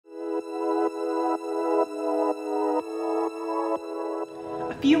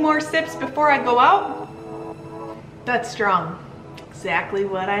few more sips before I go out. That's strong. Exactly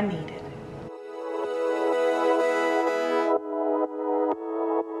what I needed.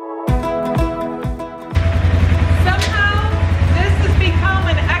 Somehow, this has become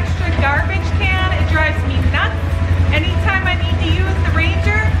an extra garbage can. It drives me nuts. Anytime I need to use the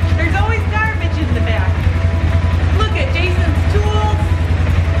Ranger, there's always garbage in the back. Look at Jason's tools.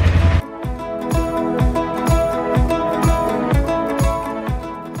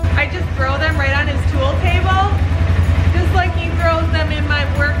 I just throw them right on his tool table, just like he throws them in my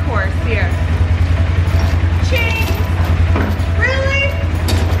workhorse here. Ching! Really?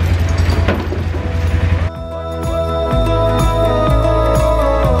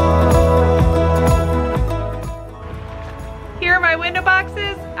 Here are my window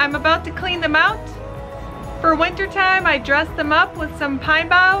boxes. I'm about to clean them out. For winter time, I dressed them up with some pine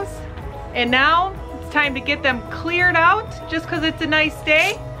boughs, and now it's time to get them cleared out just because it's a nice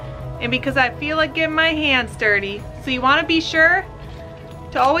day and because I feel like getting my hands dirty. So you want to be sure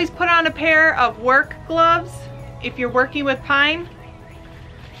to always put on a pair of work gloves if you're working with pine.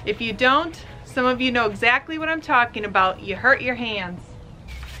 If you don't, some of you know exactly what I'm talking about. You hurt your hands.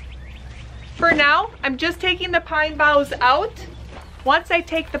 For now, I'm just taking the pine boughs out. Once I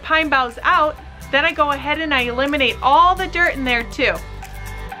take the pine boughs out, then I go ahead and I eliminate all the dirt in there too.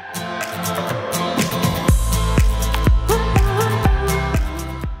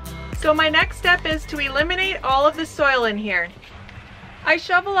 So my next step is to eliminate all of the soil in here. I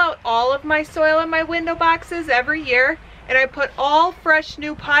shovel out all of my soil in my window boxes every year, and I put all fresh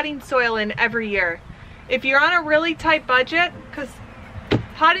new potting soil in every year. If you're on a really tight budget, because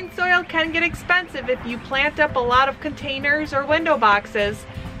potting soil can get expensive if you plant up a lot of containers or window boxes,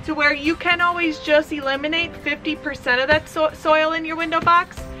 to where you can always just eliminate 50% of that soil in your window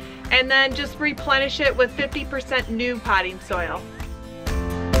box and then just replenish it with 50% new potting soil.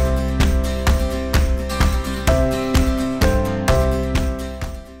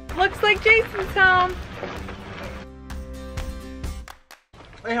 Looks like Jason's home.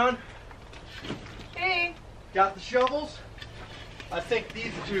 Hey, hon. Hey. Got the shovels? I think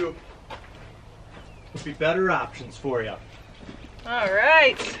these two would be better options for you. All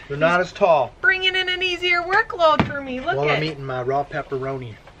right. They're not as tall. Bringing in an easier workload for me. Look While at I'm eating my raw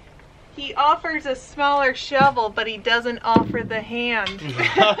pepperoni. He offers a smaller shovel, but he doesn't offer the hand.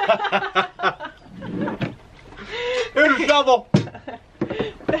 Here's a shovel.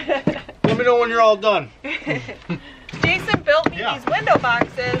 Let me know when you're all done. Jason built me these window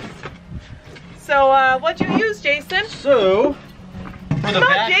boxes. So what'd you use, Jason? So, for the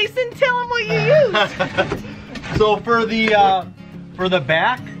back. Jason, tell him what you used. So for the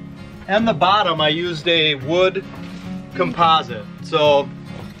back and the bottom, I used a wood composite. So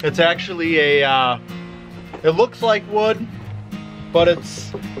it's actually a, it looks like wood, but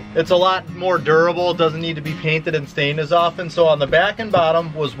it's a lot more durable. It doesn't need to be painted and stained as often. So on the back and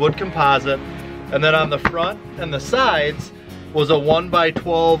bottom was wood composite, and then on the front and the sides was a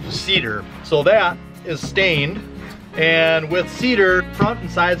 1x12 cedar. So that is stained, and with cedar, front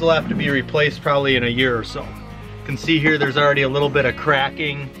and sides will have to be replaced probably in a year or so. You can see here there's already a little bit of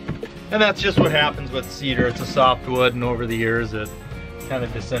cracking, and that's just what happens with cedar. It's a soft wood, and over the years it kind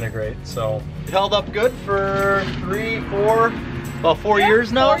of disintegrates. So it held up good for about 4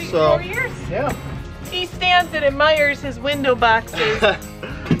 years now. 4 years. Yeah. He stands and admires his window boxes.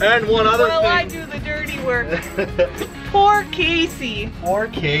 And one other while thing. I do the dirty work. Poor Casey. Poor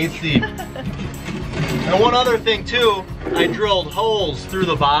Casey. And one other thing too, I drilled holes through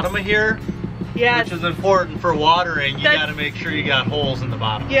the bottom of here. Yes. Which is important for watering. You got to make sure you got holes in the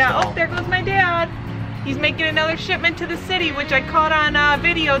bottom. Yeah. So. Oh, there goes my dad. He's making another shipment to the city, which I caught on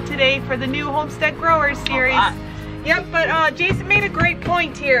video today for the new Homestead Growers series. Yep, but Jason made a great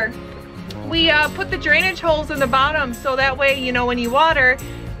point here. We put the drainage holes in the bottom so that way, you know, when you water,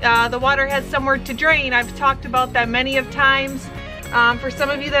 the water has somewhere to drain. I've talked about that many of times. For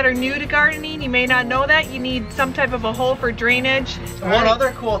some of you that are new to gardening, you may not know that. You need some type of a hole for drainage. One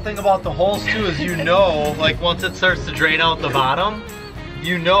other cool thing about the holes too is, you know, like once it starts to drain out the bottom,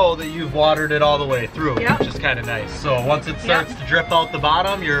 you know that you've watered it all the way through, which is kind of nice. So once it starts to drip out the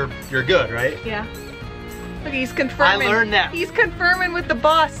bottom, you're good, right? Yeah. Look, he's confirming. I learned that. He's confirming with the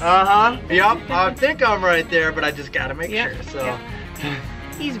boss. Uh-huh. Yep. I think I'm right there, but I just gotta make sure. So. Yep.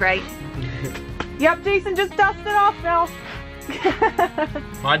 He's right. Yep, Jason, just dust it off now.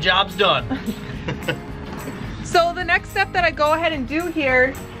 My job's done. So the next step that I go ahead and do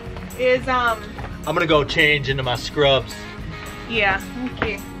here is I'm gonna go change into my scrubs. Yeah,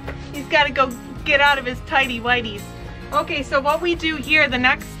 okay. He's gotta go get out of his tighty whities. Okay, so what we do here, the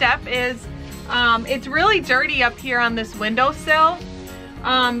next step is, it's really dirty up here on this windowsill.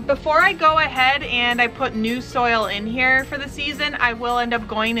 Before I go ahead and I put new soil in here for the season, I will end up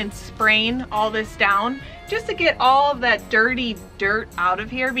going and spraying all this down just to get all of that dirty dirt out of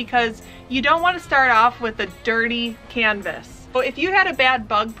here, because you don't want to start off with a dirty canvas. So if you had a bad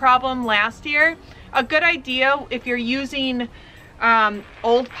bug problem last year, a good idea if you're using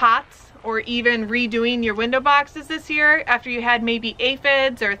old pots or even redoing your window boxes this year after you had maybe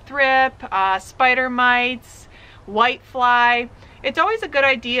aphids or thrip, spider mites, whitefly, it's always a good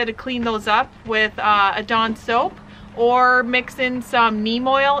idea to clean those up with a Dawn soap, or mix in some neem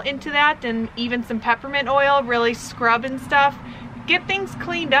oil into that and even some peppermint oil, really scrub and stuff. Get things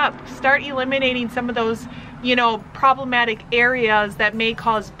cleaned up. Start eliminating some of those, you know, problematic areas that may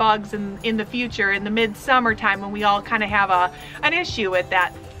cause bugs in the future, in the mid-summer time when we all kind of have an issue with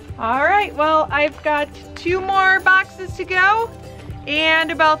that. All right, well, I've got 2 more boxes to go and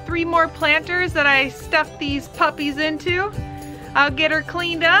about 3 more planters that I stuffed these puppies into. I'll get her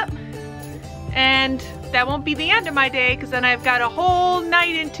cleaned up, and that won't be the end of my day, because then I've got a whole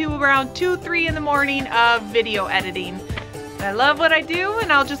night into around 2, 3 in the morning of video editing. I love what I do,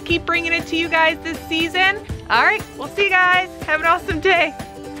 and I'll just keep bringing it to you guys this season. All right, we'll see you guys. Have an awesome day.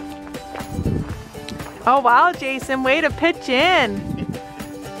 Oh wow, Jason, way to pitch in.